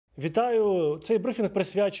Вітаю! Цей брифінг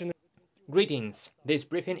присвячений. Greetings! This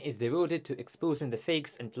briefing is devoted to exposing the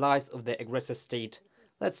fakes and lies of the aggressor state.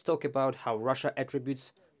 Let's talk about how Russia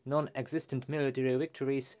attributes non-existent military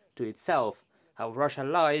victories to itself, how Russia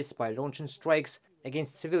lies by launching strikes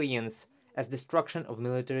against civilians as destruction of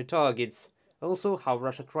military targets, also how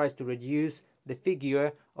Russia tries to reduce the figure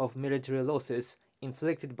of military losses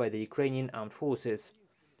inflicted by the Ukrainian Armed Forces.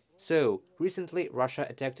 So, recently Russia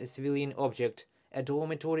attacked a civilian object, a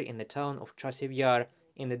dormitory in the town of Chasiv Yar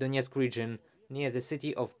in the Donetsk region, near the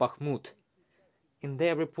city of Bakhmut. In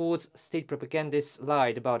their reports, state propagandists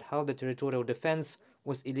lied about how the territorial defense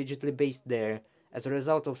was allegedly based there. As a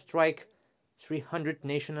result of strike, 300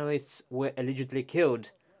 nationalists were allegedly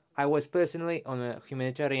killed. I was personally on a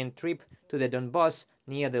humanitarian trip to the Donbas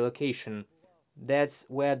near the location. That's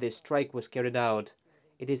where the strike was carried out.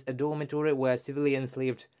 It is a dormitory where civilians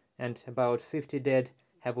lived, and about 50 dead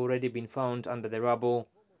have already been found under the rubble.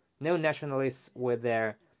 No nationalists were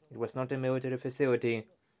there. It was not a military facility.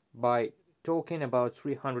 By talking about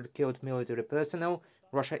 300 killed military personnel,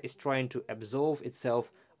 Russia is trying to absolve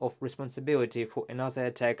itself of responsibility for another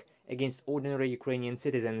attack against ordinary Ukrainian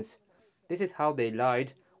citizens. This is how they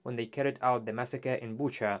lied when they carried out the massacre in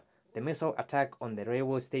Bucha, the missile attack on the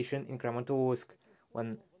railway station in Kramatorsk,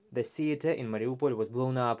 when the theater in Mariupol was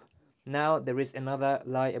blown up. Now there is another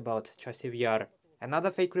lie about Chasiv Yar.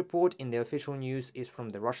 Another fake report in the official news is from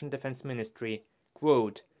the Russian Defense Ministry.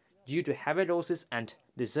 Quote, due to heavy losses and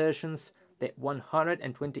desertions, the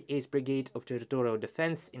 128th Brigade of Territorial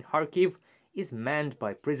Defense in Kharkiv is manned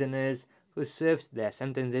by prisoners who served their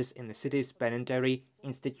sentences in the city's penitentiary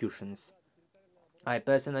institutions. I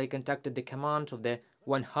personally contacted the command of the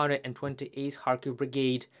 128th Kharkiv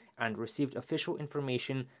Brigade and received official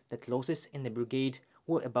information that losses in the brigade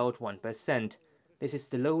were about 1%. This is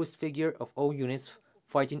the lowest figure of all units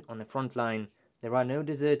fighting on the front line. There are no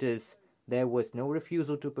deserters. There was no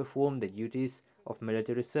refusal to perform the duties of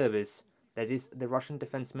military service. That is, the Russian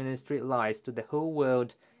Defense Ministry lies to the whole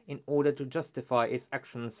world in order to justify its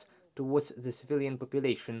actions towards the civilian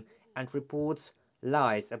population and reports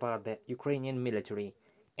lies about the Ukrainian military.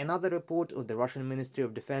 Another report of the Russian Ministry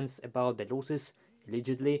of Defense about the losses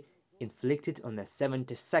allegedly inflicted on the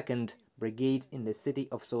 72nd Brigade in the city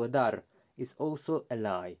of Soledar is also a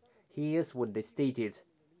lie. Here's what they stated.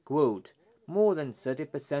 Quote, more than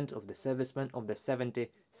 30% of the servicemen of the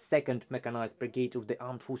 72nd Mechanized Brigade of the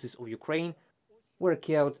Armed Forces of Ukraine were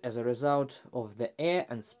killed as a result of the Air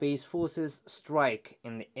and Space Forces strike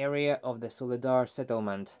in the area of the Soledar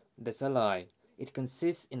settlement. That's a lie. It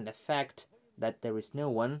consists in the fact that there is no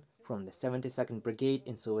one from the 72nd Brigade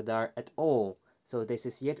in Soledar at all, so this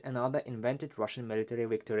is yet another invented Russian military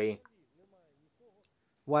victory.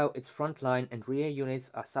 While its frontline and rear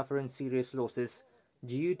units are suffering serious losses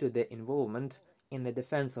due to the involvement in the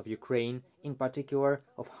defense of Ukraine, in particular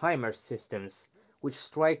of HIMARS systems, which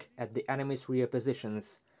strike at the enemy's rear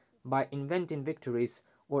positions. By inventing victories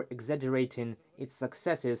or exaggerating its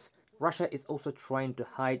successes, Russia is also trying to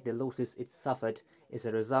hide the losses it suffered as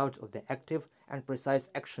a result of the active and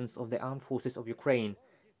precise actions of the armed forces of Ukraine.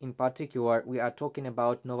 In particular, we are talking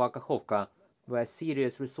about Nova Kakhovka, where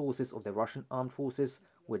serious resources of the Russian armed forces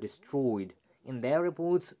were destroyed. In their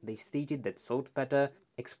reports, they stated that saltpeter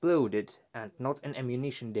exploded and not an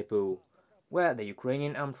ammunition depot, where the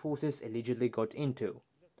Ukrainian armed forces allegedly got into.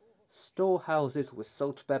 Storehouses with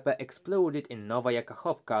saltpeter exploded in Novaya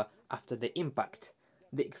Kakhovka after the impact.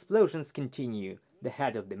 The explosions continue. The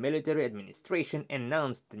head of the military administration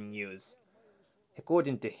announced the news.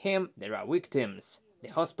 According to him, there are victims. The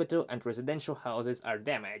hospital and residential houses are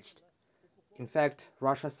damaged. In fact,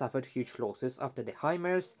 Russia suffered huge losses after the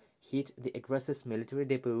HIMARS hit the aggressor's military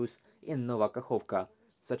depots in Nova Kakhovka.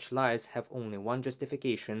 Such lies have only one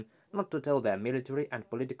justification, not to tell their military and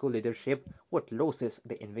political leadership what losses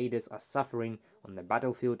the invaders are suffering on the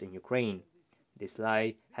battlefield in Ukraine. This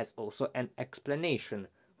lie has also an explanation.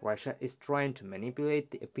 Russia is trying to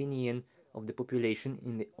manipulate the opinion of the population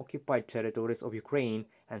in the occupied territories of Ukraine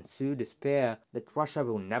and sow despair that Russia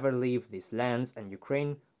will never leave these lands and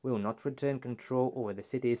Ukraine will not return control over the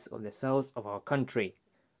cities of the south of our country.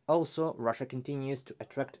 Also, Russia continues to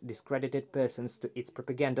attract discredited persons to its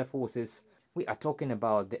propaganda forces. We are talking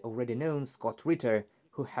about the already known Scott Ritter,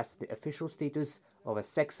 who has the official status of a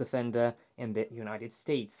sex offender in the United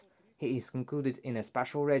States. He is included in a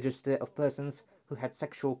special register of persons who had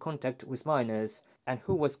sexual contact with minors, and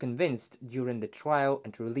who was convinced during the trial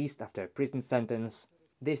and released after a prison sentence.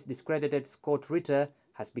 This discredited Scott Ritter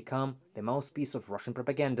has become the mouthpiece of Russian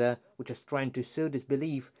propaganda, which is trying to sow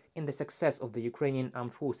disbelief in the success of the Ukrainian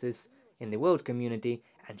armed forces in the world community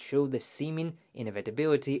and show the seeming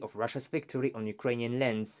inevitability of Russia's victory on Ukrainian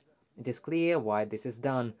lands. It is clear why this is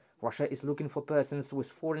done. Russia is looking for persons with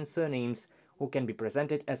foreign surnames who can be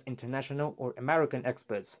presented as international or American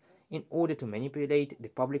experts in order to manipulate the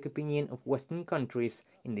public opinion of Western countries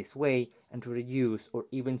in this way and to reduce or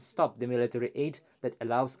even stop the military aid that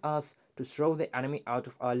allows us to throw the enemy out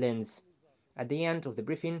of our lands. At the end of the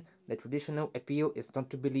briefing, the traditional appeal is not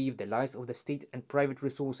to believe the lies of the state and private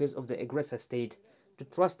resources of the aggressor state, to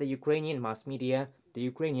trust the Ukrainian mass media, the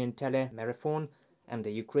Ukrainian tele-marathon, and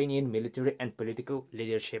the Ukrainian military and political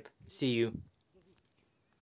leadership. See you.